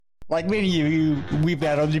Like many of you, we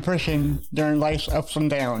battle depression during life's ups and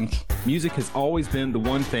downs. Music has always been the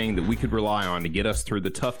one thing that we could rely on to get us through the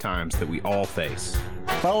tough times that we all face.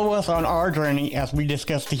 Follow us on our journey as we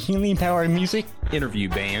discuss the healing power of music, Interview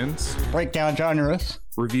bands, break down genres,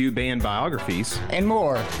 review band biographies, and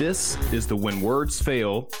more. This is the When Words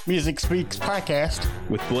Fail Music Speaks podcast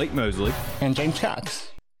with Blake Mosley and James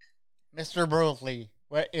Cox. Mr. Brosley,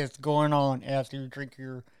 what is going on as you drink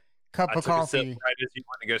your cup of coffee? I took a sip right as you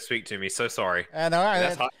went to go speak to me. So sorry. I know.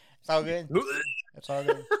 It's all good. It's all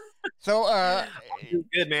good. So,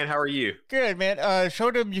 good, man. How are you? Good, man.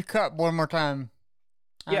 Show them your cup one more time.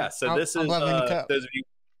 Yeah. So this is those of you.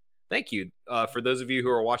 Thank you. For those of you who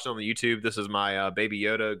are watching on the YouTube, this is my Baby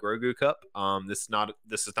Yoda Grogu cup. This is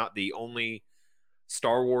not the only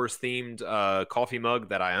Star Wars themed coffee mug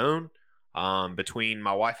that I own. Between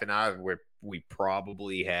my wife and I, we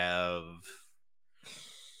probably have.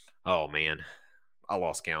 Oh man, I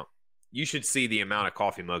lost count. You should see the amount of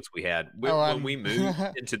coffee mugs we had when we moved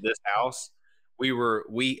into this house.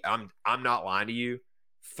 I'm not lying to you.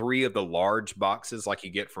 3 of the large boxes like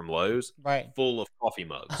you get from Lowe's, right, full of coffee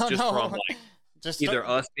mugs, from like either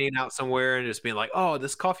us being out somewhere and just being like, oh,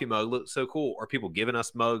 this coffee mug looks so cool, or people giving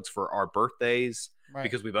us mugs for our birthdays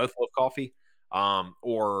because we both love coffee,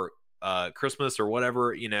 or Christmas or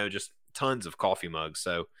whatever, just tons of coffee mugs.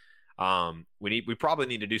 So we probably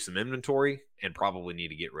need to do some inventory and probably need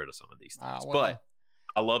to get rid of some of these things. But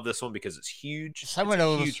I love this one because it's huge. Some of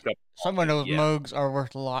those mugs are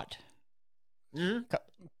worth a lot. Mm-hmm.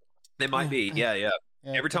 They might be. Yeah.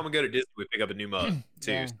 Every time we go to Disney, we pick up a new mug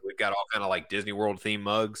too. Yeah. So we've got all kind of like Disney World themed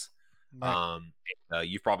mugs. Right.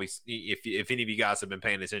 You've probably, if any of you guys have been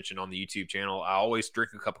paying attention on the YouTube channel, I always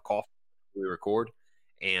drink a cup of coffee when we record,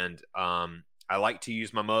 and I like to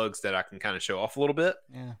use my mugs that I can kind of show off a little bit.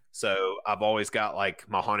 Yeah. So I've always got like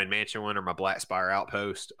my Haunted Mansion one or my Black Spire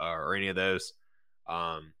Outpost or any of those.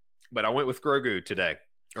 But I went with Grogu today,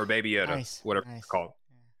 or Baby Yoda, whatever it's called.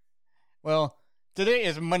 Well, today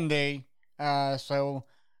is Monday. Okay. So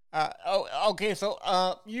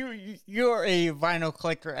you're a vinyl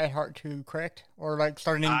collector at heart too, correct? Or like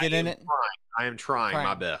starting to get in it? I am trying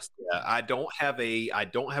my best. Yeah, I don't have a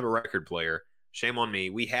record player. Shame on me.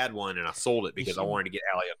 We had one and I sold it because I wanted to get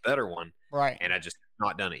Allie a better one. Right. And I just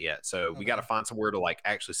not done it yet. So we got to find somewhere to like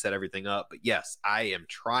actually set everything up. But yes, I am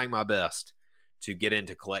trying my best to get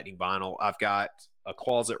into collecting vinyl. I've got a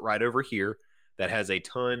closet right over here that has a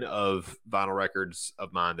ton of vinyl records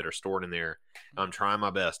of mine that are stored in there. I'm trying my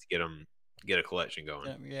best to get a collection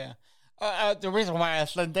going. Yeah. The reason why I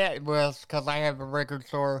said that was because I have a record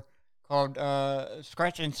store called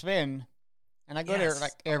Scratch and Spin. And I go there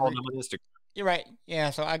like every... You're right. Yeah,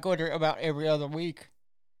 so I go there about every other week,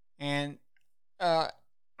 and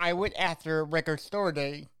I went after Record Store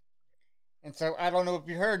Day, and so I don't know if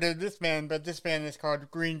you heard of this band, but this band is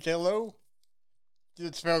called Green Jello.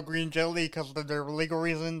 It's spelled Green Jelly because of their legal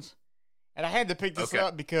reasons, and I had to pick this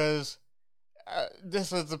up because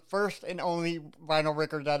this is the first and only vinyl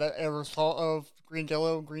record that I ever saw of Green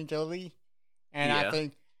Jelly, and I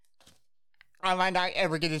think I might not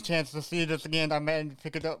ever get a chance to see this again. I might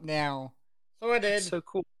pick it up now. So I did. That's so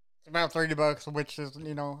cool. It's about $30, which is,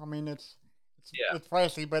 it's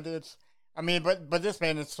pricey, but but this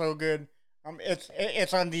band is so good.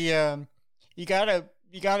 It's on the you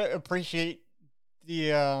gotta appreciate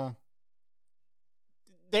the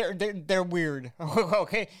they're weird.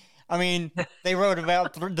 Okay, I mean they wrote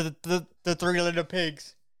about the 3 Little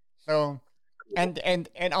Pigs, so and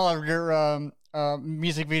all of their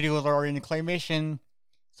music videos are in claymation.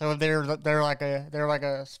 So they're like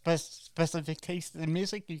a specific taste in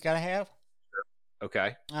music you gotta have.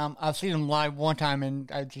 Okay. I've seen them live one time and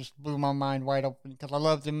I just blew my mind wide open because I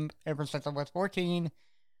loved them ever since I was 14.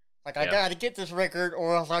 Like I gotta get this record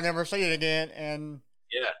or else I'll never see it again. And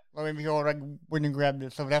lo and behold, I went and grabbed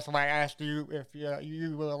it. So that's why I asked you if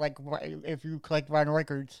if you collect vinyl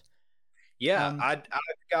records. Yeah, I've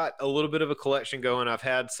got a little bit of a collection going. I've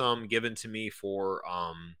had some given to me for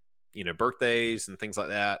birthdays and things like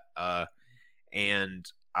that. And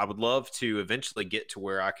I would love to eventually get to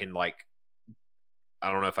where I can I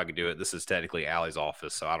don't know if I could do it. This is technically Allie's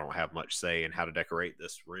office, so I don't have much say in how to decorate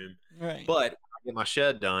this room. Right. But when I get my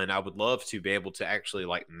shed done, I would love to be able to actually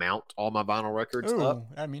mount all my vinyl records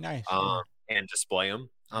up. That'd be nice. And display them.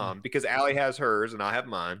 Because Allie has hers and I have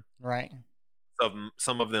mine. Right.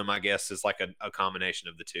 Some of them, I guess, is like a combination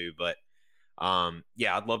of the two, but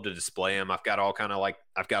I'd love to display them. I've got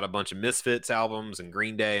I've got a bunch of Misfits albums and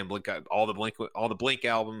Green Day and Blink, all the Blink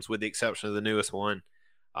albums with the exception of the newest one.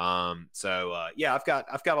 I've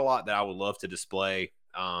got a lot that I would love to display.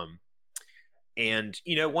 And,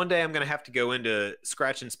 one day I'm going to have to go into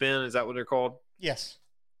Scratch and Spin. Is that what they're called? Yes.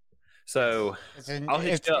 So I'll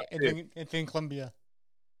hit you up. It's in Columbia.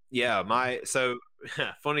 Yeah.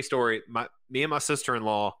 Funny story. Me and my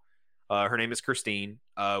sister-in-law, her name is Christine.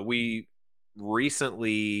 We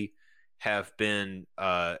recently have been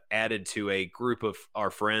added to a group of our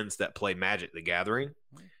friends that play Magic the Gathering.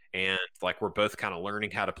 And we're both kind of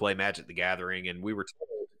learning how to play Magic the Gathering. And we were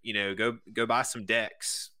told, go buy some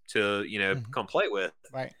decks to, come play with.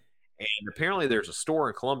 Right. And apparently there's a store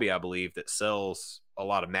in Columbia, I believe, that sells a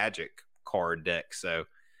lot of Magic card decks. So,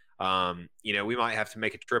 we might have to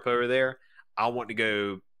make a trip over there. I want to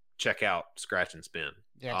go check out Scratch and Spin.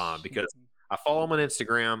 Yes. Because I follow them on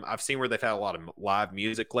Instagram. I've seen where they've had a lot of live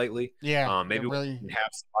music lately. Yeah. Maybe we can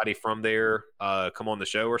have somebody from there come on the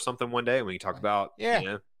show or something one day and we can talk about,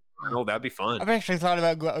 that'd be fun. I've actually thought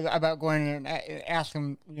about going and ask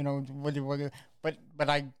them, but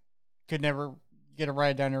I could never get a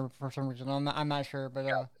ride down there for some reason. I'm not sure, but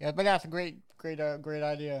but that's a great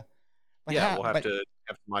idea. But we'll have to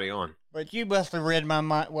have somebody on. But you must have read my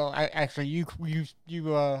mind. Well, you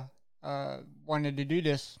wanted to do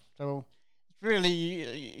this, so it's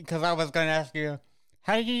really because I was going to ask you,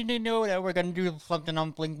 how did you know that we're going to do something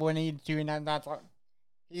on Blink-182? And I thought,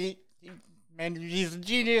 he's a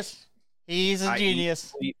genius. He's a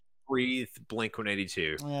genius. Breathe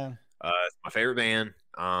Blink-182. Yeah, it's my favorite band,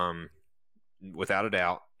 without a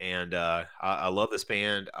doubt. And I love this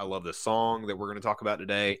band. I love the song that we're going to talk about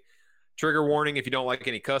today. Trigger warning: if you don't like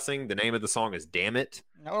any cussing, the name of the song is "Damn It."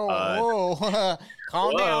 Calm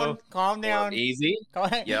down. Easy.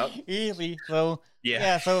 Yep. Easy. So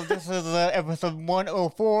so this is episode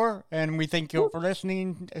 104, and we thank you for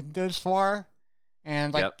listening this far.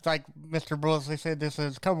 And like Mr. Brosley said, this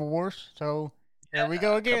is Cover Wars. So here we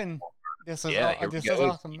go again. This is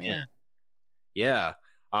awesome. Yeah.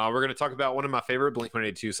 We're going to talk about one of my favorite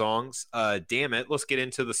Blink-182 songs. Damn It. Let's get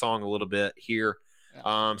into the song a little bit here.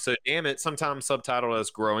 So Damn It, sometimes subtitled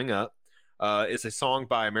as Growing Up, is a song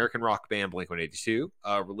by American rock band Blink-182,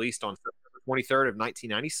 released on September 23rd of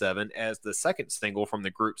 1997 as the second single from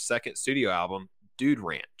the group's second studio album, Dude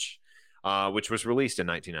Ranch, which was released in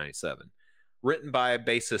 1997. Written by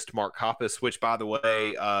bassist Mark Hoppus, which, by the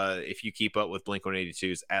way, if you keep up with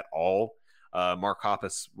Blink-182s at all, Mark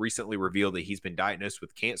Hoppus recently revealed that he's been diagnosed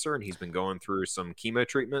with cancer and he's been going through some chemo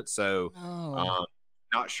treatment. So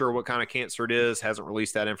not sure what kind of cancer it is, hasn't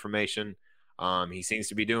released that information. He seems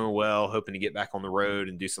to be doing well, hoping to get back on the road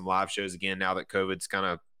and do some live shows again now that COVID's kind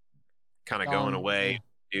of going away.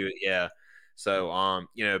 Yeah. So,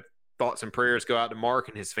 thoughts and prayers go out to Mark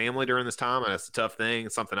and his family during this time. And it's a tough thing.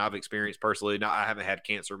 It's something I've experienced personally. Now, I haven't had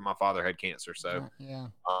cancer. My father had cancer. So,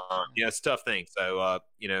 it's a tough thing. So,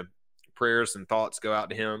 prayers and thoughts go out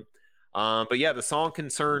to him. But the song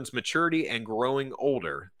concerns maturity and growing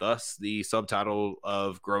older, thus the subtitle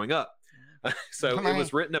of Growing Up. So it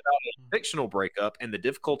was written about a fictional breakup and the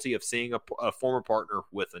difficulty of seeing a former partner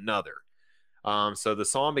with another. So the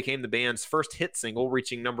song became the band's first hit single,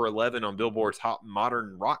 reaching number 11 on Billboard's Hot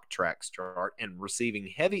Modern Rock Tracks chart and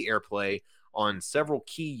receiving heavy airplay on several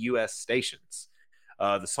key U.S. stations.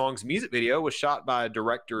 The song's music video was shot by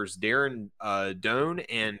directors Darren Doan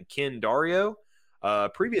and Ken Dario,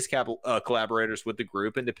 previous collaborators with the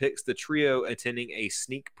group, and depicts the trio attending a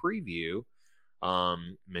sneak preview,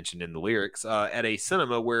 mentioned in the lyrics, at a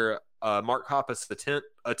cinema where Mark Hoppus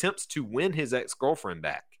attempts to win his ex-girlfriend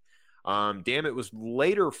back. Damn It was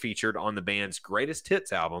later featured on the band's Greatest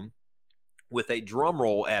Hits album with a drum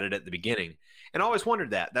roll added at the beginning. And I always wondered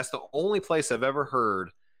that. That's the only place I've ever heard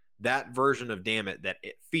that version of Damn It that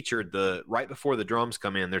it featured right before the drums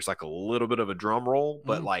come in, there's like a little bit of a drum roll,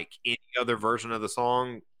 but like any other version of the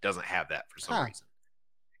song doesn't have that for some reason.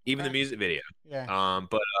 Even the music video. Yeah.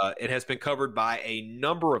 But it has been covered by a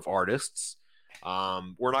number of artists.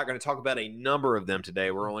 We're not going to talk about a number of them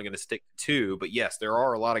today. We're only going to stick to two. But yes, there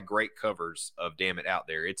are a lot of great covers of Damn It out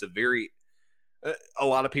there. It's a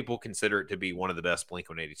lot of people consider it to be one of the best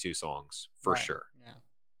Blink-182 songs for sure. Yeah.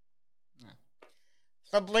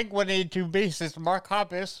 The Blink-182 bassist Mark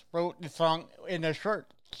Hoppus wrote the song in a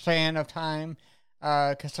short span of time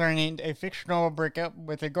concerning a fictional breakup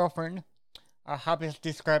with a girlfriend. Hoppus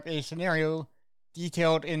described a scenario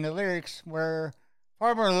detailed in the lyrics where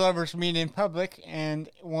former lovers meet in public and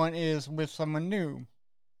one is with someone new.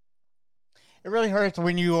 It really hurts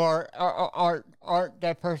when you aren't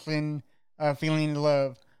that person feeling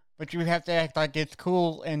love, but you have to act like it's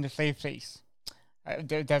cool and to save face.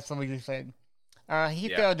 That's what he said. He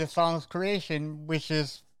felt the song's creation, which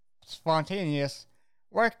is spontaneous,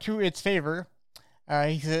 worked to its favor.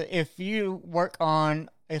 He said, if you work on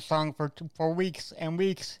a song for weeks and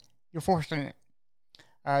weeks, you're forcing it.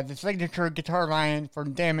 The signature guitar line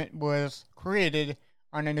from Dammit was created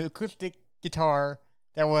on an acoustic guitar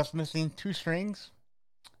that was missing 2 strings.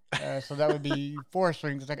 So that would be 4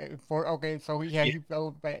 strings. Okay, so he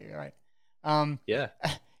right.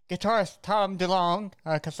 Guitarist Tom DeLonge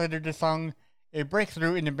considered the song a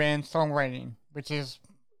breakthrough in the band's songwriting, which is,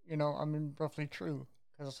 roughly true.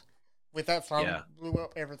 Because with that song, blew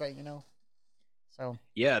up everything, So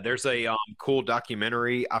there's a cool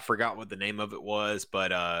documentary. I forgot what the name of it was,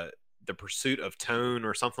 but The Pursuit of Tone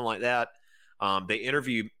or something like that. They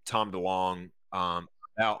interviewed Tom DeLonge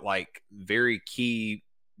about like very key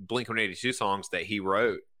Blink-182 songs that he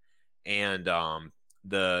wrote, and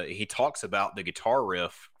he talks about the guitar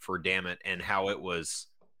riff for Dammit and how it was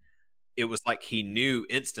like he knew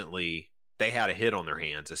instantly they had a hit on their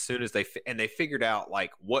hands as soon as they figured out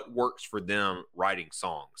like what works for them writing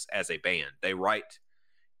songs as a band.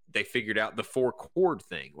 They figured out the 4-chord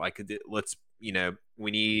thing. Like, let's, we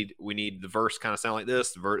need the verse kind of sound like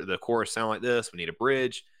this, the chorus sound like this. We need a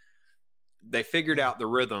bridge. They figured out the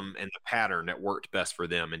rhythm and the pattern that worked best for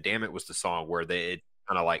them. And Dammit was the song where it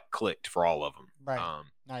kind of like clicked for all of them. Right.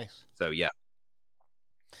 Nice. So, yeah.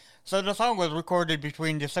 So the song was recorded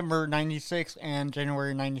between December 96 and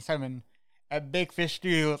January 97 at Big Fish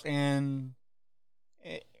Studios in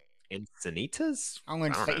Encinitas? I'm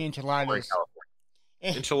going to say Enchiladas.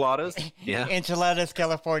 Enchiladas? Yeah. Enchiladas,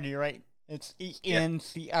 California, right? It's ENCINITAS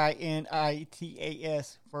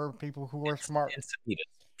for people who are smart. Encinitas.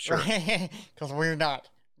 Sure. Because we're not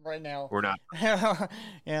right now. We're not.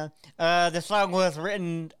 Yeah. The song was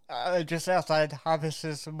written just outside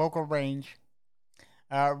Hoppus's vocal range,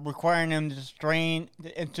 requiring him to strain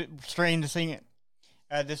to sing it.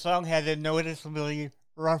 The song had a noticeably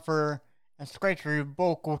rougher and scratchier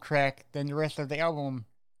vocal track than the rest of the album.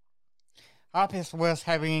 Hoppus was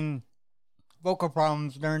having vocal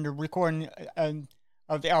problems during the recording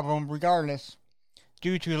of the album regardless,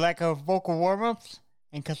 due to lack of vocal warm-ups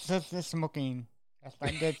and consistent smoking. That's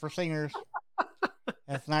not good for singers.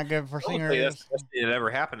 That's not good for singers. That's the best thing that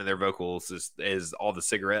ever happened to their vocals is all the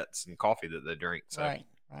cigarettes and coffee that they drink. So. Right.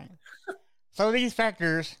 So these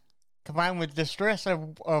factors, combined with the stress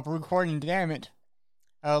of recording Dammit,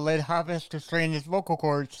 led Hoppus to strain his vocal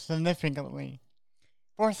cords significantly,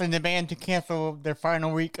 forcing the band to cancel their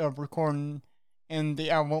final week of recording in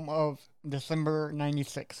the album of December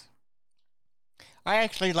 96. I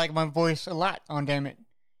actually like my voice a lot on Dammit.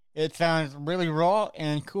 It sounds really raw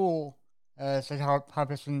and cool, said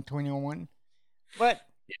Hoppus in 2001. But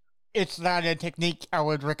it's not a technique I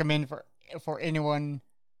would recommend for anyone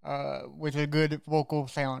with a good vocal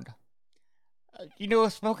sound.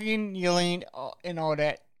 Smoking, yelling, and all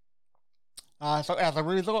that. So as a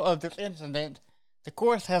result of this incident, the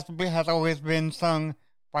chorus has always been sung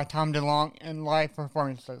by Tom DeLonge in live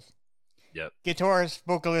performances. Yep. Guitarist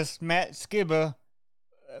vocalist Matt Skiba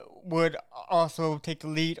would also take the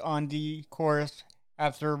lead on the chorus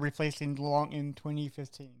after replacing DeLonge in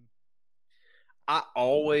 2015. I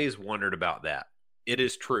always wondered about that. It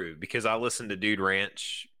is true because I listen to Dude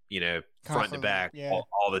Ranch, front to back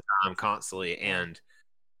all the time, constantly. And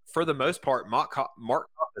for the most part, Mark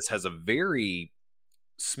Hoppus has a very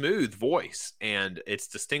smooth voice, and it's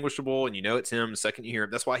distinguishable, and it's him the second you hear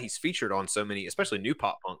him. That's why he's featured on so many, especially new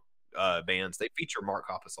pop punk bands. They feature Mark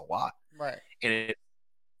Hoppus a lot. Right. And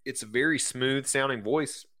it's a very smooth sounding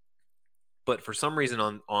voice. But for some reason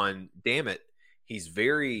on Dammit, he's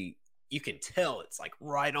very, you can tell it's like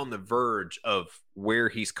right on the verge of where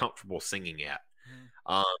he's comfortable singing at.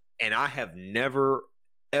 And I have never,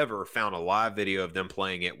 ever found a live video of them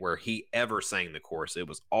playing it where he ever sang the chorus. It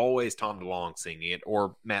was always Tom DeLonge singing it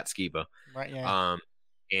or Matt Skiba. Right, yeah.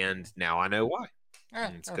 And now I know why.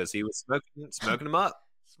 It's because he was smoking them up.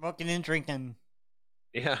 Smoking and drinking.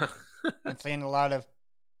 Yeah. And saying a lot of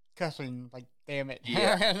cussing, like, damn it.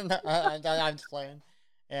 Yeah. I'm just playing.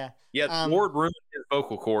 Yeah. Yeah, Ward ruined his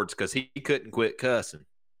vocal cords because he couldn't quit cussing.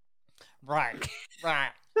 Right.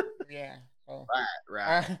 Yeah. So,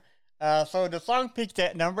 right. So the song peaked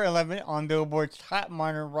at number 11 on Billboard's Hot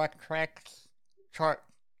Modern Rock Tracks chart,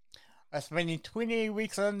 spending 28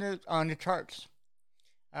 weeks on the charts.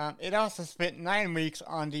 It also spent 9 weeks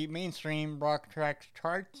on the mainstream rock tracks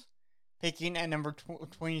charts, peaking at number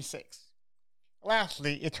 26.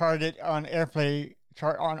 Lastly, it charted on Airplay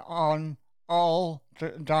chart on all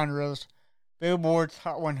genres, Billboard's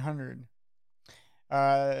Hot 100.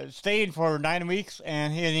 Stayed for 9 weeks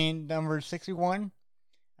and hitting number 61.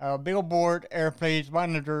 Billboard Airplay's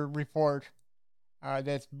Monitor report,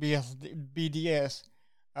 that's BDS,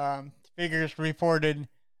 figures reported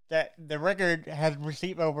that the record has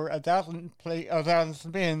received over 1,000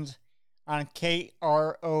 spins on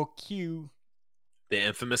KROQ The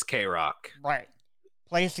infamous K-Rock. Right.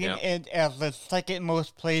 Placing it as the second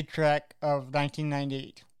most played track of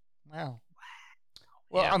 1998. Wow.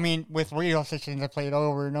 Well, I mean, with radio stations that played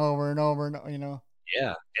over and over and over, and, you know.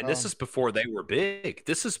 Yeah, and this is before they were big.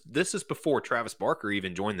 This is before Travis Barker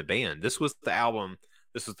even joined the band. This was the album.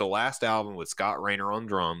 This was the last album with Scott Rayner on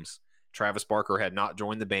drums. Travis Barker had not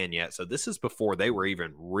joined the band yet, so this is before they were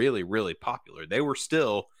even really, really popular. They were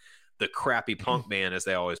still the crappy punk band, as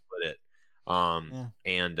they always put it.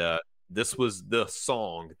 And this was the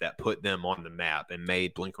song that put them on the map and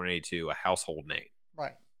made Blink-182 a household name.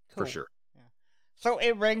 Right. Cool. For sure. Yeah. So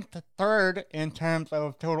it ranked third in terms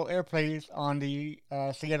of total airplays on the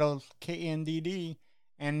Seattle's KNDD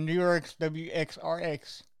and New York's WXRK,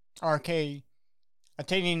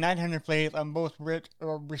 attaining 900 plays on both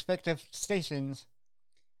respective stations.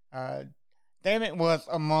 Damn It was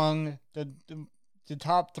among the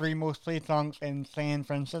top 3 most played songs in San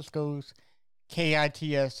Francisco's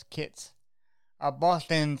KITS kits.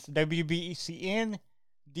 Boston's WBCN,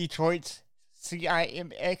 Detroit's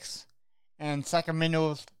CIMX, and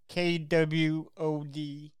Sacramento's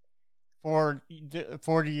KWOD for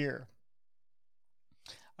the year.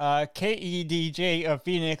 KEDJ of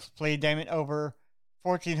Phoenix played Damn It over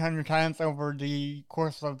 1,400 times over the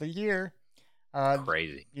course of the year.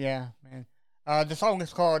 Crazy. Yeah, man. The song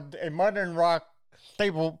is called A Modern Rock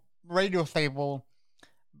Radio Stable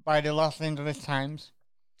by the Los Angeles Times.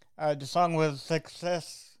 The song's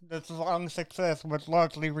success was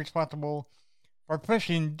largely responsible for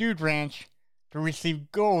pushing Dude Ranch to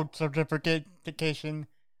receive gold certification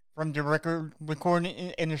from the Recording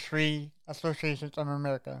Industry Association of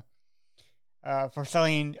America for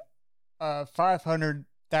selling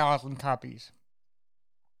 500,000 copies.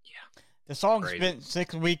 Yeah. The song spent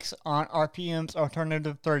 6 weeks on RPM's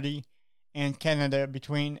Alternative 30 in Canada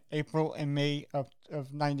between April and May of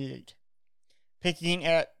 98, peaking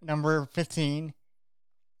at number 15.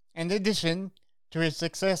 In addition to its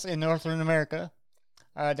success in Northern America,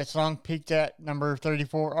 the song peaked at number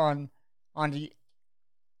 34 on the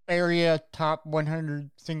area top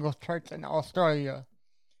 100 singles charts in Australia,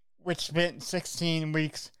 which spent 16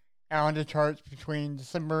 weeks on the charts between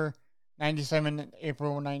December 97 and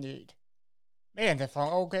April 98. Man, that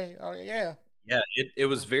song, okay. Oh, yeah. Yeah, it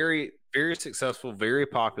was very, very successful, very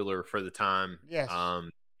popular for the time. Yes.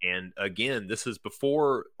 And again, this is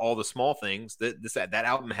before all the small things. That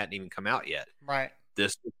album hadn't even come out yet. Right.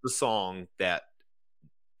 This was the song that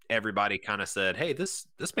everybody kind of said, "Hey, this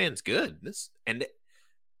band's good." And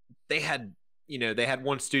they had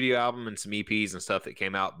one studio album and some EPs and stuff that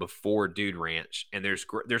came out before Dude Ranch, and there's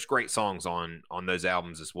great songs on those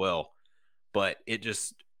albums as well. But it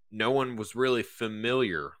just, no one was really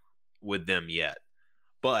familiar with them yet.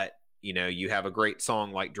 But you have a great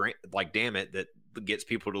song like Damn It that gets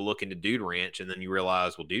people to look into Dude Ranch, and then you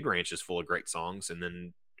realize, well, Dude Ranch is full of great songs, and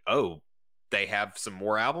then they have some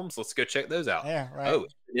more albums. Let's go check those out. Yeah, right. Oh,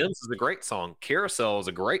 Ends is a great song. Carousel is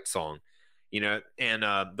a great song. And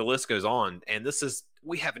the list goes on. And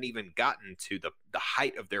we haven't even gotten to the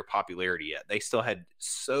height of their popularity yet. They still had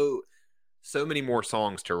so many more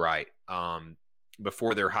songs to write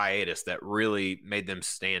before their hiatus that really made them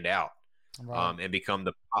stand out. Right. And become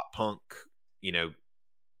the pop punk,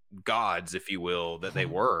 gods, if you will, that they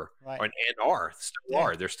were, right. and are.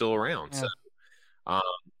 They're still around. Yeah. So,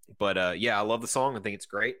 I love the song. I think it's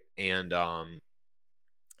great, and I'm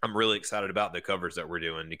really excited about the covers that we're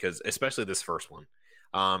doing, because especially this first one.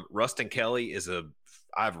 Ruston Kelly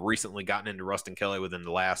I've recently gotten into Ruston Kelly within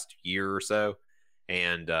the last year or so,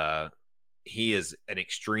 and he is an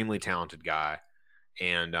extremely talented guy.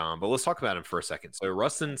 And but let's talk about him for a second. So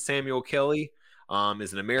Ruston Samuel Kelly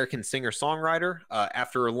is an American singer-songwriter.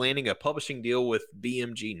 After landing a publishing deal with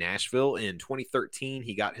BMG Nashville in 2013,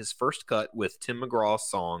 he got his first cut with Tim McGraw's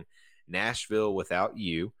song "Nashville Without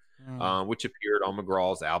You," which appeared on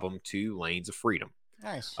McGraw's album 2 Lanes of Freedom.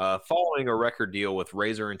 Nice. Following a record deal with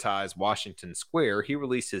Razor and Tie's Washington Square, he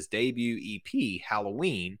released his debut EP,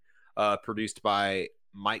 Halloween, produced by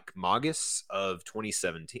Mike Magus of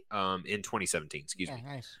 2017 in 2017, excuse me.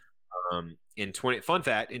 Nice. Fun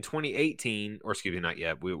fact, in 2018, or excuse me, not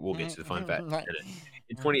yet, we'll get to the fun fact in a minute.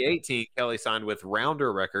 In 2018, Kelly signed with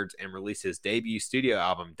Rounder Records and released his debut studio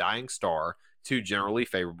album, Dying Star, to generally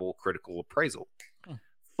favorable critical appraisal.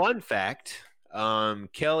 Fun fact,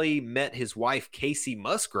 Kelly met his wife, Casey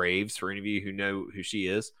Musgraves, for any of you who know who she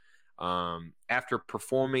is, after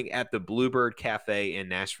performing at the Bluebird Cafe in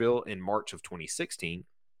Nashville in March of 2016.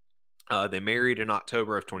 They married in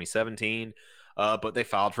October of 2017, but they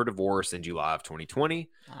filed for divorce in July of 2020.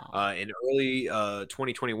 In early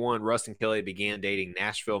 2021, Ruston Kelly began dating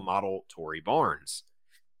Nashville model Tori Barnes.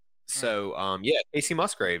 So, yeah, Casey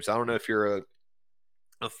Musgraves. I don't know if you're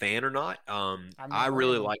a fan or not. I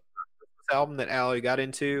really like this album that Allie got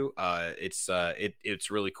into. It's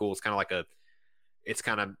really cool. It's kind of it's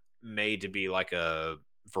kind of made to be like a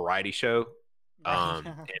variety show. And,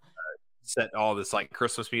 set all this like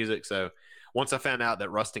Christmas music. So once I found out that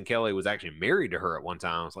Ruston Kelly was actually married to her at one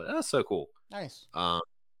time, I was like, that's so cool. Nice.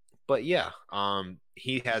 But yeah,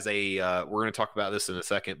 he has a. We're going to talk about this in a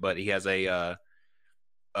second, but he has an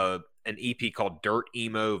EP called Dirt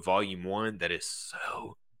Emo Volume 1 that is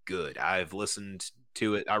so good. I've listened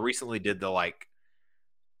to it. I recently did the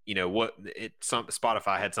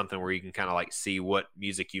Spotify had something where you can kind of like see what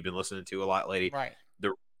music you've been listening to a lot lately. Right.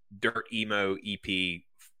 The Dirt Emo EP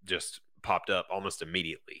just popped up almost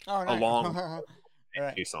immediately, nice. Along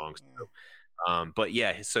with 2 songs. So, but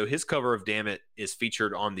yeah, so his cover of Damn It is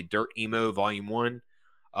featured on the Dirt Emo Volume 1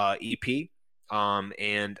 EP.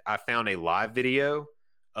 And I found a live video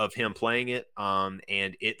of him playing it, and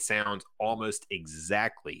it sounds almost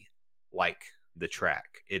exactly like the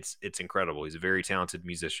track. It's incredible. He's a very talented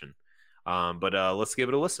musician. But let's give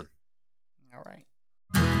it a listen. All right.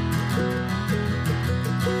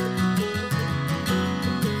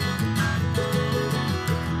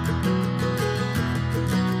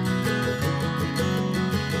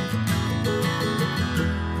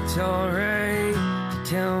 It's alright to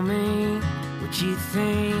tell me what you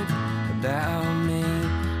think about me.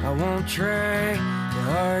 I won't try to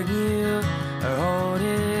argue or hold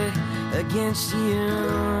it against you.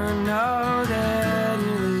 I know that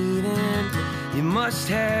you're leaving. You must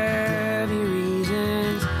have your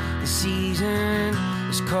reasons. The season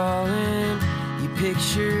is calling. Your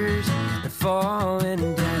pictures are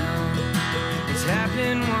falling down. It's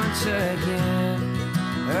happened once again.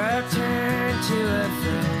 I've turned to a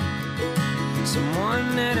friend,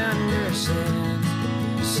 someone that understands,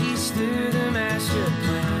 sees through the master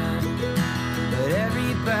plan. But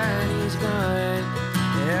everybody's gone,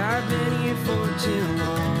 and I've been here for too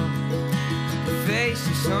long. The face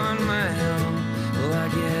is on my own. Well, I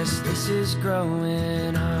guess this is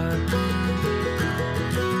growing up.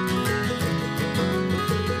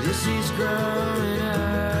 This is growing up.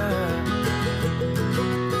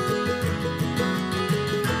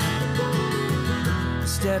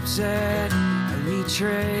 Steps that I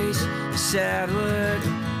retrace, the sad look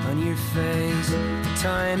on your face, the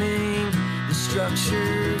timing, the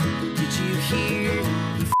structure. Did you hear?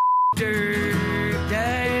 You f***ed her.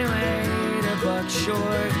 Day late, $1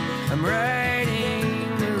 short. I'm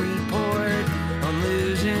writing the report on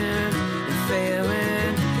losing and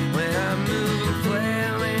failing when I'm moving,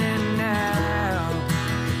 flailing now.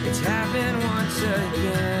 It's happened once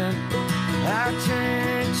again. I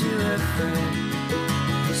turn to a friend,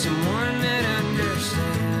 someone that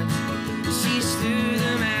understands, sees through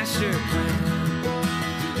the master plan.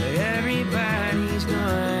 But everybody's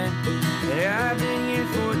gone, and I've been here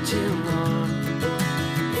for too long.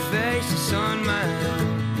 The face is on my own.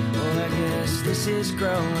 Well, I guess this is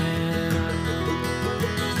growing up.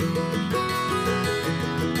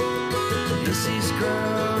 This is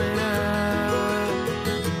growing up.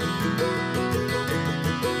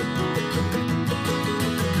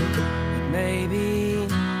 Maybe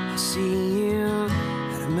see you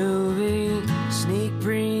at a movie, sneak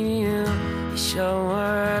preview. You show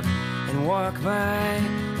up and walk by,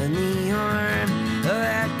 and the arm of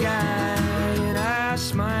that guy, and I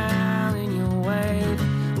smile and you wave.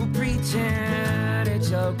 We'll pretend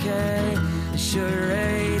it's okay. The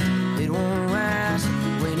charade, it won't last.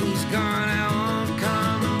 When he's gone, I won't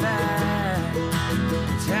come back.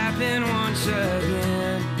 It's happened once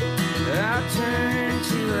again. I'll turn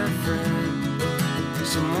to a friend,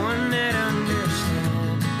 someone that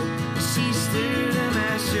understands, sees through the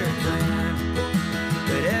master plan.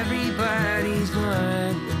 But everybody's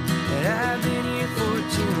gone, and I've been here for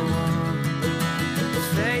too long. The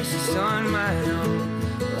face is on my own.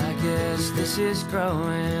 Well, I guess this is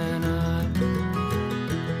growing up.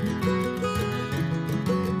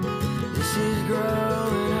 This is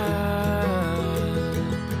growing up.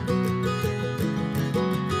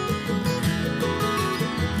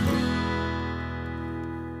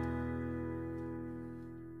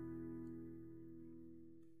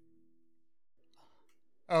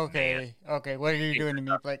 Okay. What are you doing to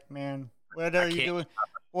me, Blake, man? What are you doing?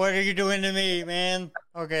 What are you doing to me, man?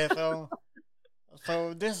 Okay, so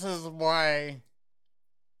this is why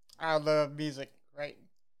I love music, right?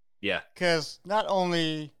 Yeah. Because not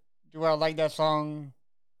only do I like that song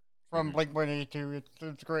from Blink-182,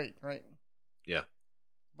 it's great, right? Yeah.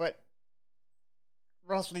 But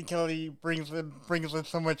Ruston Kelly brings in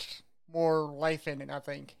so much more life in it, I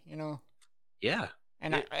think, you know? Yeah.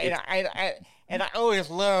 And I always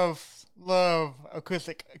love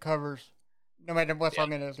acoustic covers, no matter what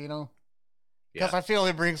song it is, you know. Because I feel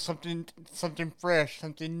it brings something fresh,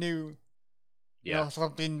 something new. You know,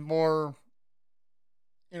 something more.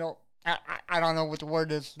 You know, I don't know what the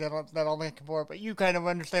word is that I'm looking for, but you kind of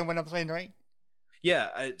understand what I'm saying, right?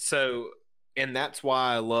 Yeah. And that's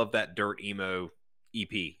why I love that Dirt Emo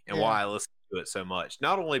EP and why I listen to it so much.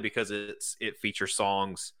 Not only because it features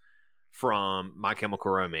songs from My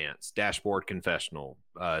Chemical Romance, Dashboard Confessional,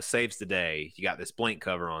 Saves the Day. You got this Blink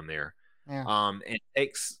cover on there. Yeah. And it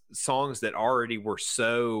takes songs that already were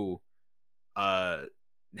so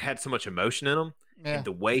had so much emotion in them, and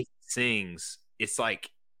the way he sings, it's like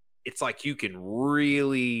you can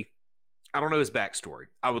really, I don't know his backstory.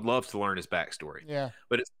 I would love to learn his backstory. Yeah.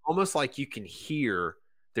 But it's almost like you can hear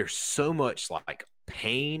there's so much like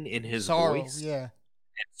pain in his voice. Yeah. And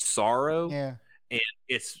sorrow. Yeah. And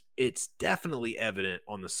it's definitely evident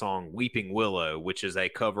on the song Weeping Willow, which is a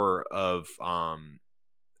cover of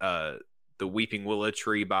the Weeping Willow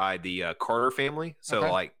Tree by the Carter family. So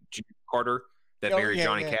like Jimmy Carter that married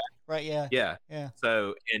Johnny Cash. Right, yeah. Yeah.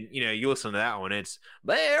 So, and you listen to that one, it's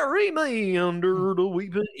bury me under the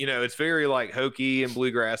weeping. It's very like hokey and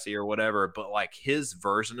bluegrassy or whatever, but like his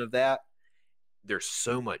version of that, there's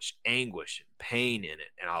so much anguish and pain in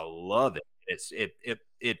it, and I love it.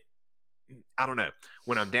 It I don't know.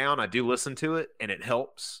 When I'm down, I do listen to it, and it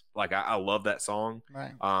helps. Like I love that song.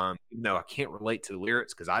 Right. Even though I can't relate to the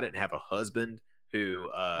lyrics because I didn't have a husband who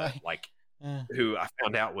who I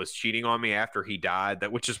found out was cheating on me after he died.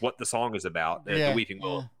 Which is what the song is about. The Weeping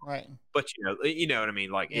Willow. Right. But you know what I mean.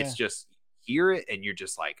 Like it's just hear it, and you're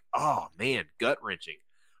just like, oh man, gut wrenching.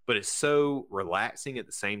 But it's so relaxing at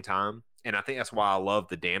the same time. And I think that's why I love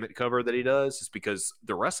the Damn It cover that he does, is because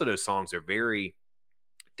the rest of those songs are very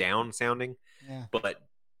down sounding. Yeah. But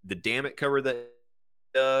the Damn It cover that he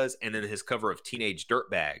does, and then his cover of Teenage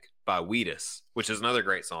Dirtbag by Wheatus, which is another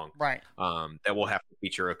great song. Right. That we'll have to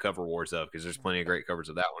feature a cover wars of, because there's plenty of great covers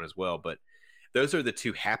of that one as well. But those are the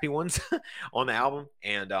two happy ones on the album.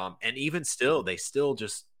 And even still, they still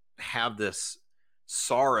just have this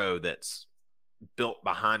sorrow that's built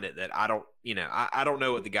behind it that I don't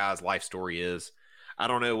know what the guy's life story is. I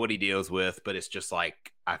don't know what he deals with, but it's just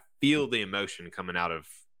like I feel the emotion coming out of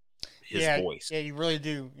his voice. Yeah, you really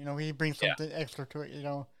do. He brings something extra to it.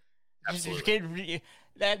 Absolutely.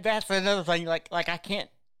 That's another thing. Like I can't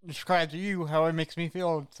describe to you how it makes me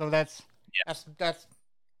feel. So that's hell.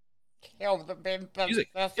 Music.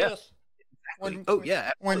 That's this. Exactly.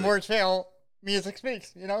 When words fail, music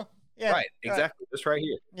speaks. Yeah, right, exactly. Just right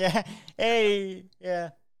here. Yeah. Hey. Yeah.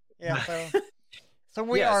 So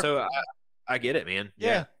we are. So I get it, man.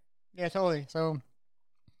 Yeah. Yeah, totally. So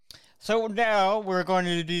now we're going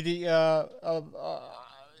to do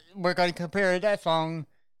we're going to compare that song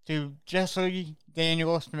to Jesse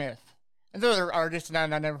Daniel Smith, another artist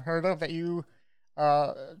that I never heard of that you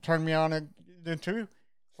turned me on into.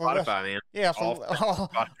 Spotify, man. Yeah. All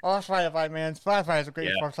Spotify, man. Spotify is great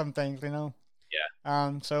for some things,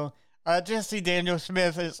 Yeah. So. Jesse Daniel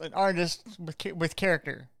Smith is an artist with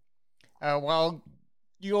character. While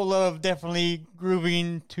you'll love definitely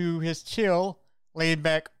grooving to his chill,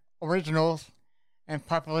 laid-back originals and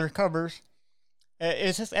popular covers,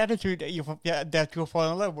 it's his attitude that you'll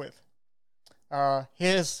fall in love with.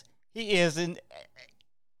 He is an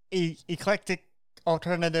eclectic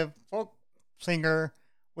alternative folk singer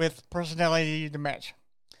with personality to match.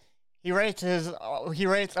 He writes on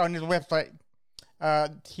his website.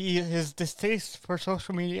 His distaste for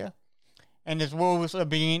social media and his woes of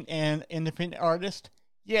being an independent artist.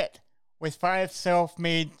 Yet, with 5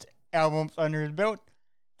 self-made albums under his belt,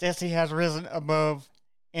 Jesse has risen above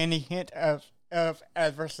any hint of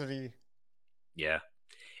adversity. Yeah.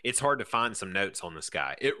 It's hard to find some notes on this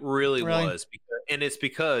guy. It really was. And it's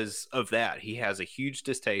because of that. He has a huge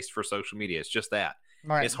distaste for social media. It's just that.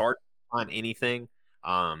 Right. It's hard to find anything.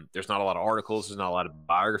 There's not a lot of articles. There's not a lot of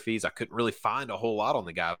biographies. I couldn't really find a whole lot on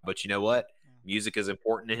the guy, but you know what? Music is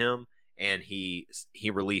important to him, and he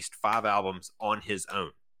released 5 albums on his own,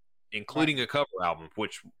 including a cover album,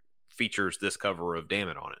 which features this cover of Damn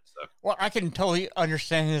It on it. So, well, I can totally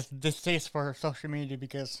understand his distaste for social media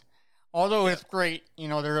because although it's great,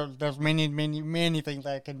 there's many things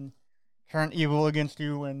that can turn evil against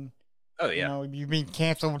you, and you've been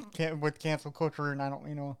canceled with cancel culture, and I don't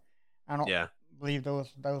believe those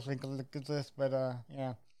things exist, but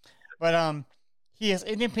he has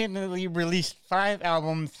independently released 5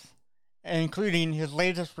 albums, including his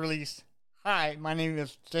latest release. Hi, my name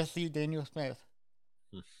is Jesse Daniel Smith.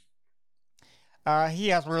 He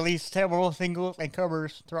has released several singles and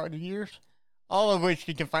covers throughout the years, all of which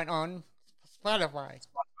you can find on Spotify.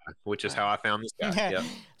 Which is how I found this guy. Yep.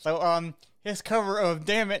 So his cover of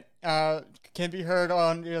 "Damn It" can be heard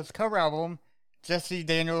on his cover album. Jesse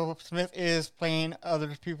Daniel Smith is playing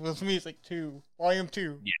other people's music too. Volume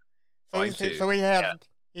 2. Yeah. So he has.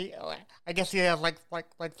 I guess he has like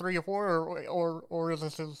 3 or 4, or is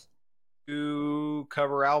this his 2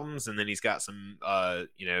 cover albums, and then he's got some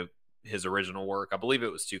his original work. I believe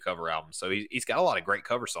it was 2 cover albums. So he's got a lot of great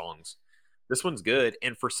cover songs. This one's good,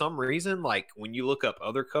 and for some reason, like when you look up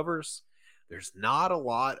other covers, there's not a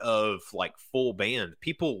lot of like full band.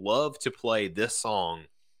 People love to play this song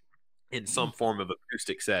in some form of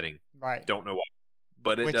acoustic setting. Right. Don't know why,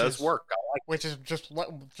 but it does work. I like which is just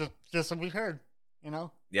what we heard, you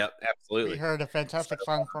know? Yep, absolutely. We heard a fantastic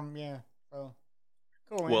song from, so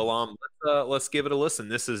cool, man. Well, let's give it a listen.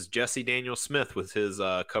 This is Jesse Daniel Smith with his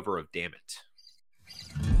cover of "Damn It."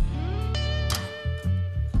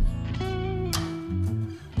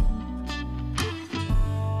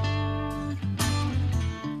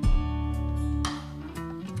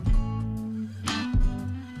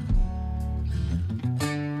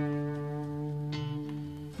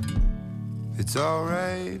 It's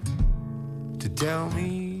alright to tell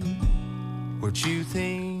me what you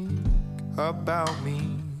think about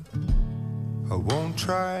me. I won't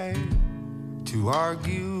try to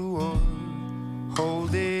argue or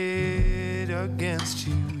hold it against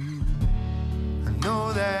you. I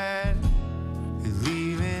know that you're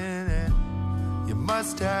leaving and you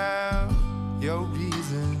must have your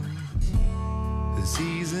reason. The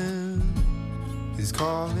season is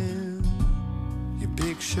calling, your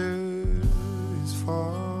picture is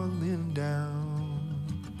falling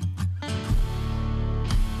down,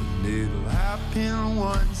 and it'll happen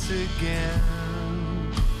once again.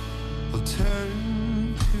 I'll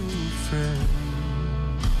turn to a friend,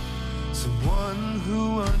 someone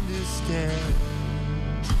who understands,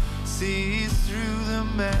 sees through the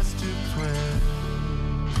master plan.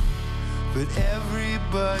 But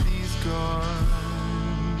everybody's gone.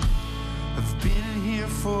 I've been here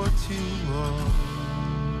for too long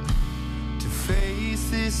to face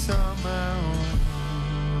this on my own.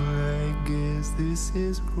 I guess this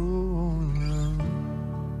is growing up.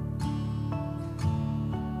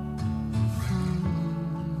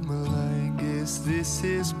 Well, I guess this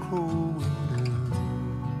is growing up.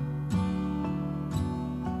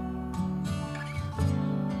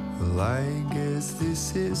 Well, I guess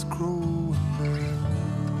this is growing up.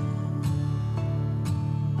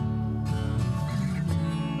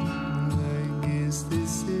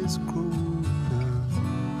 This is growing up.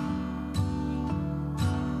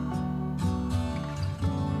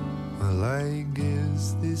 Well, I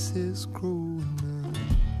guess this is growing up.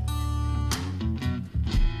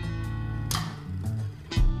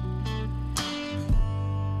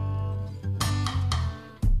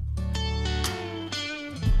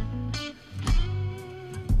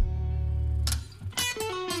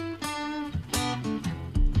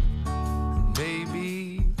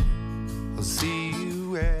 Maybe I'll see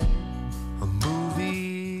you at a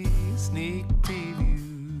movie sneak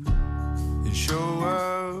preview. You show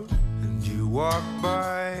up and you walk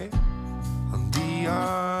by on the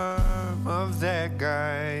arm of that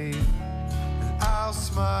guy, and I'll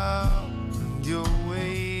smile and you'll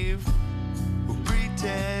wave. We'll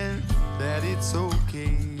pretend that it's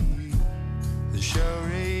okay. The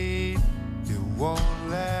charade, it won't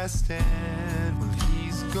last, and when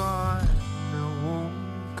he's gone, it won't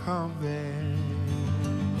come back.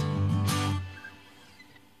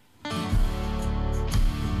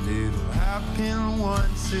 And it'll happen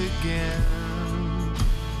once again.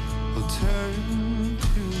 I'll turn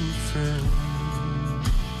to a friend,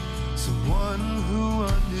 someone who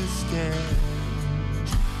understands,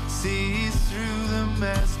 sees through the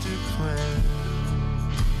master plan.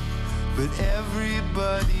 But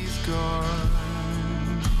everybody's gone.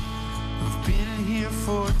 I've been here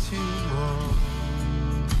for too long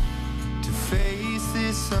to face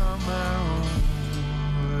this on my own.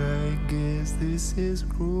 I guess this is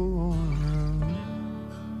growing up.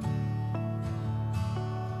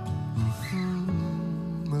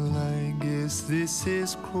 Well, I guess this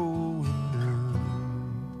is growing up.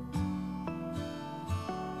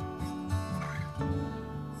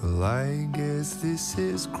 Well, I guess this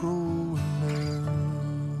is growing up.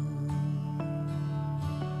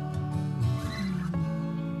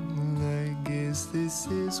 Well, I guess this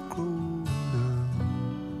is growing up.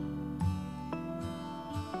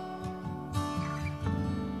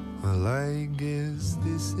 Well, I guess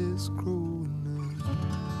this is growing up.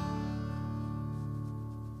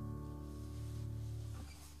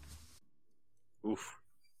 Oof.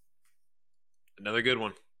 Another good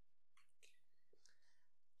one.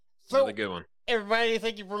 Another good one. Everybody,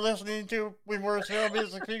 thank you for listening to When We're Still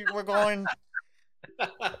Music. We're going.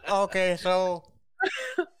 Okay, so.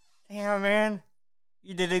 Damn, man.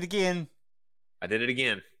 You did it again. I did it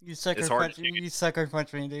again. You sucker punch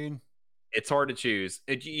me, dude. It's hard to choose.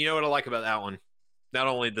 You know what I like about that one? Not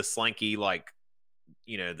only the slanky, like,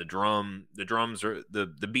 you know, the drums are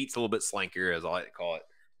the beat's a little bit slankier, as I like to call it.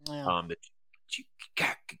 Yeah.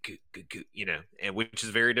 You know, and which is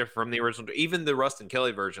very different from the original. Even the Rustin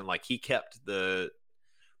Kelly version, like, he kept the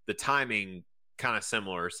timing kind of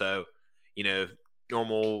similar. So, you know,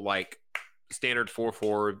 normal, like, standard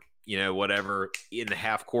 4/4, you know, whatever, in the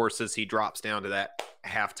half choruses he drops down to that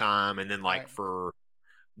halftime, and then like for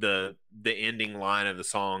the ending line of the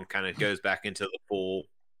song kind of goes back into the full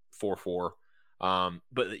 4/4.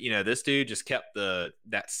 But you know, this dude just kept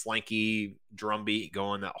that slanky drum beat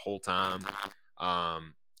going that whole time.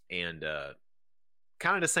 And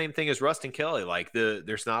kind of the same thing as Rustin Kelly. Like,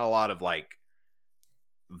 there's not a lot of like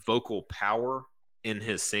vocal power in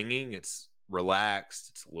his singing. It's relaxed.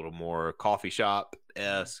 It's a little more coffee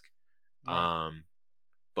shop-esque.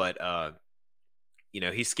 But you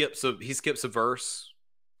know, he skips a verse.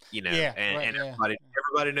 You know, and everybody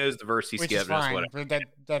knows the verse he skipped.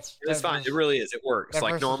 That's fine. It really is. It works.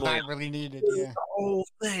 Like, normally, not really needed. The whole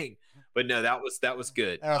thing. But no, that was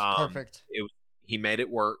good. That was perfect. He made it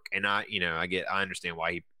work, and I understand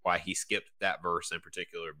why he skipped that verse in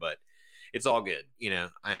particular, but it's all good, you know.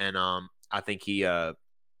 And I think he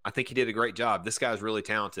did a great job. This guy's really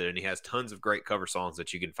talented, and he has tons of great cover songs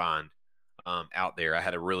that you can find out there. I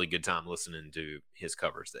had a really good time listening to his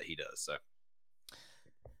covers that he does. So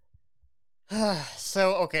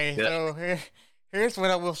here's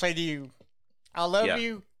what I will say to you. I love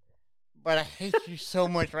you, but I hate you so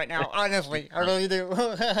much right now. Honestly, I really do.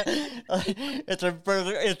 It's a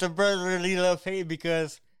brotherly love hate,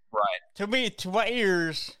 because to me, to my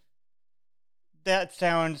ears, that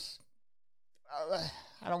sounds.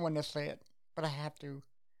 I don't want to say it, but I have to.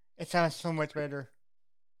 It sounds so much better.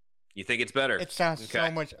 You think it's better? It sounds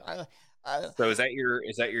so much. So is that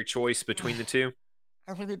your choice between the two?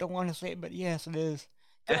 I really don't want to say it, but yes, it is.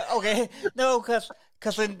 Okay, no, because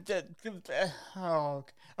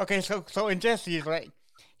okay, so in Jesse's, right?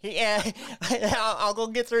 I'll go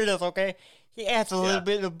get through this. Okay, he adds a little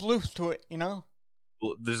bit of blues to it, you know.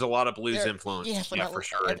 There's a lot of blues influence, for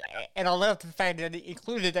sure. And I love the fact that he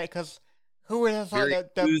included that, because who would have thought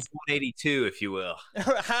that blues 182, if you will?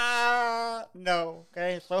 No,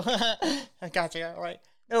 okay, so I got you, all right.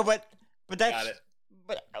 No, but that's. Got it.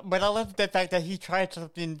 But I love the fact that he tried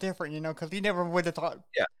something different, you know, because he never would have thought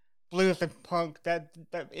blues and punk that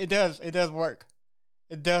it does work.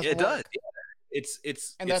 It does. It does. Yeah.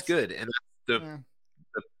 It's good, and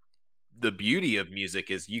the beauty of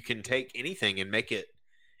music is you can take anything and make it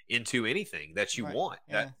into anything that you want.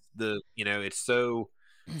 Yeah. That's it's so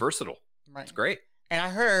versatile. Right. It's great. And I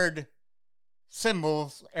heard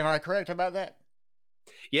cymbals. Am I correct about that?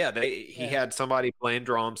 Yeah, he had somebody playing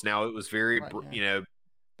drums. Now it was very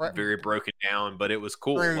very broken down, but it was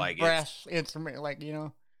cool. Like brass instrument, like, you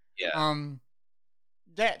know. Yeah.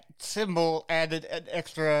 That cymbal added an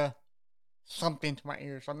extra something to my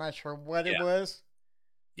ears. I'm not sure what it was.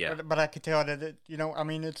 Yeah. But I could tell that it, you know, I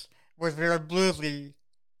mean, it was very bluesy,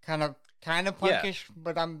 kind of punkish,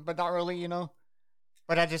 but not really, you know.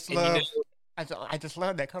 But I just love, I just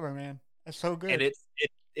love that cover, man. It's so good. And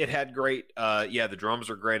it had great, the drums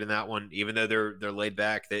are great in that one. Even though they're laid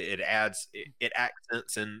back, it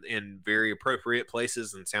accents in very appropriate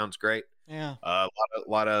places and sounds great. Yeah. A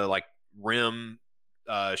lot of like rim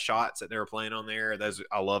shots that they were playing on there.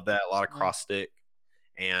 I love that. A lot of cross stick,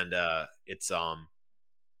 and it's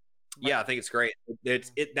I think it's great.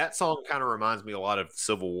 That song kind of reminds me a lot of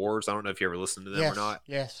Civil Wars. I don't know if you ever listened to them or not.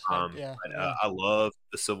 Yes. I love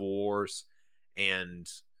the Civil Wars, and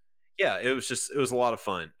it was a lot of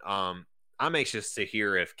fun. I'm anxious to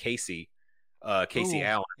hear if Casey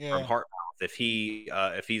Allen from Heartmouth,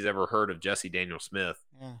 if he's ever heard of Jesse Daniel Smith.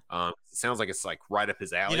 Yeah. It sounds like it's like right up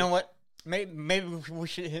his alley. You know what? Maybe we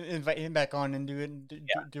should invite him back on and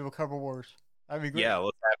do a cover wars. That'd be great. Yeah,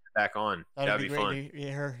 let's have him back on. That'd be fun.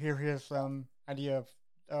 Hear his idea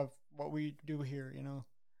of what we do here. You know.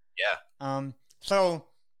 Yeah. So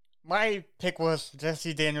my pick was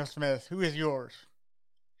Jesse Daniel Smith. Who is yours?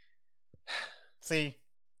 See,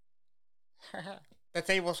 the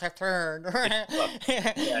tables have turned.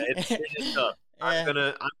 It's tough. I'm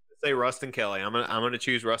gonna say Rustin Kelly. I'm gonna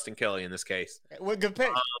choose Rustin Kelly in this case. Well, good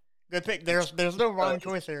pick. Good pick. There's no wrong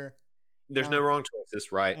choice here. There's no wrong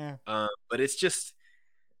choices, right? Yeah. But it's just,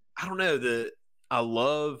 I don't know. I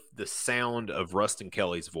love the sound of Rustin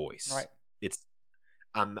Kelly's voice. Right.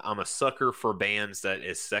 I'm a sucker for bands that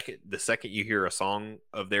is the second you hear a song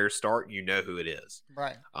of theirs start, you know who it is.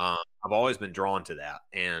 Right. I've always been drawn to that.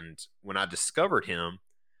 And when I discovered him,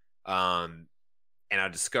 and I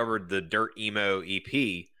discovered the Dirt Emo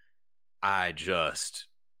EP, I just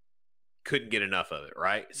couldn't get enough of it.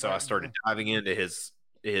 Right. So I started diving into his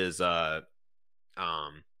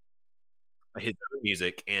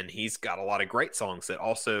music, and he's got a lot of great songs that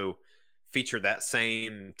also feature that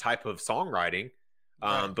same type of songwriting.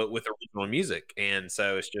 But with original music. And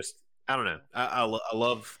so it's just, I don't know. I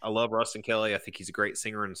love Rustin Kelly. I think he's a great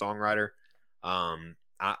singer and songwriter. I'm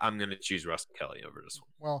going to choose Rustin Kelly over this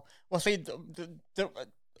one. Well, see, the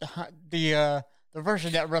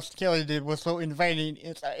version that Rustin Kelly did was so inviting.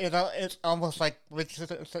 It's almost like what you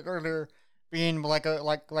said earlier, being like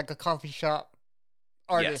a coffee shop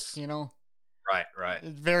artist, you know? Right.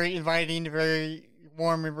 It's very inviting, very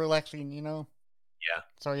warm and relaxing, you know? Yeah.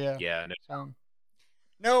 So, yeah. Yeah.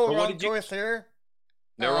 No wrong choice there.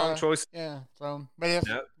 No wrong choice. Yeah. So, but it's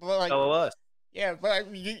like, tell us. Yeah,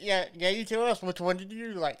 but you tell us which one did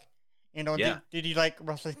you like? You know, did you like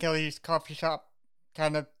Rustin Kelly's coffee shop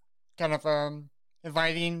kind of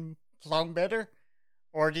inviting song better,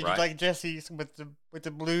 or did you like Jesse's with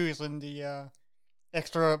the blues and the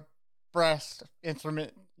extra brass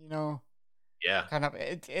instrument? You know. Yeah. Kind of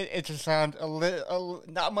it just sounds a little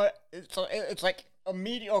not much. It's like a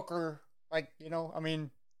mediocre. Like, you know, I mean,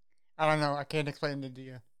 I don't know. I can't explain it to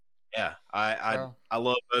you. Yeah, I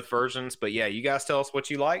love both versions. But, yeah, you guys tell us what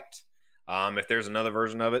you liked. If there's another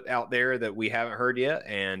version of it out there that we haven't heard yet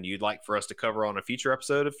and you'd like for us to cover on a future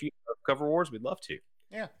episode of Cover Wars, we'd love to.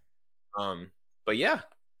 Yeah. But, yeah,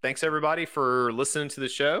 thanks, everybody, for listening to the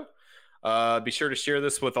show. Be sure to share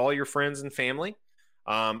this with all your friends and family.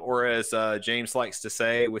 Or as James likes to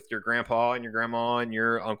say, with your grandpa and your grandma and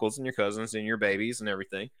your uncles and your cousins and your babies and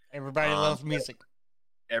everything. Everybody loves music.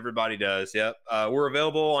 Everybody does. Yep. We're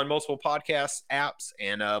available on multiple podcast apps,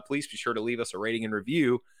 and please be sure to leave us a rating and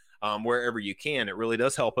review wherever you can. It really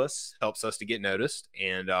does helps us to get noticed,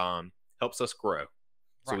 and helps us grow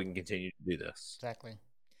so we can continue to do this. Exactly.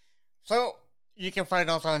 So you can find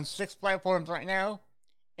us on 6 platforms right now: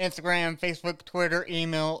 Instagram, Facebook, Twitter,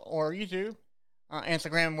 email, or YouTube.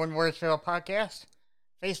 Instagram, One Word Fail Podcast.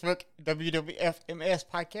 Facebook, WWFMS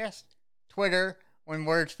Podcast. Twitter, When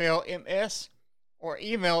Words Fail MS. Or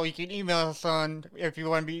email, you can email us on, if you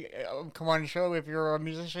want to be come on the show, if you're a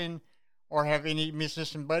musician or have any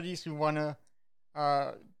musician buddies who want to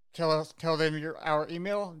tell them our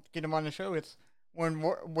email, get them on the show. It's when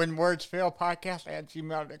words fail podcast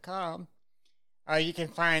 @gmail.com. You can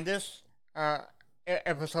find this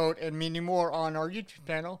episode and many more on our YouTube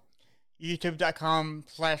channel,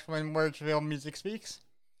 youtube.com/whenwordsfailmusicspeaks.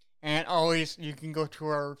 And always, you can go to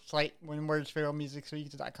our site,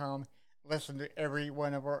 whenwordsfailmusicspeaks.com. Listen to every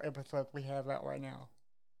one of our episodes we have out right now.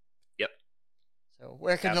 Yep. So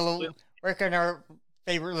where can our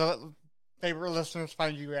favorite listeners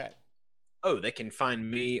find you at? Oh, they can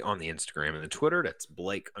find me on the Instagram and the Twitter. That's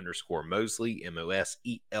Blake_Mosley,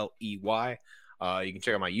 MOSELEY. You can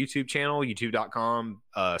check out my YouTube channel,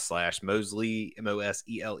 youtube.com/Mosley,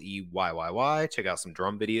 MOSELEYYY. Check out some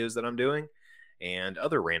drum videos that I'm doing and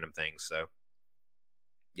other random things. So,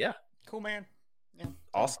 yeah. Cool, man. Yeah.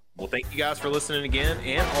 Awesome. Well, thank you guys for listening again.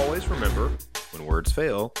 And always remember, when words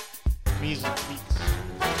fail, music speaks.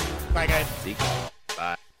 Bye, guys.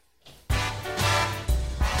 Bye.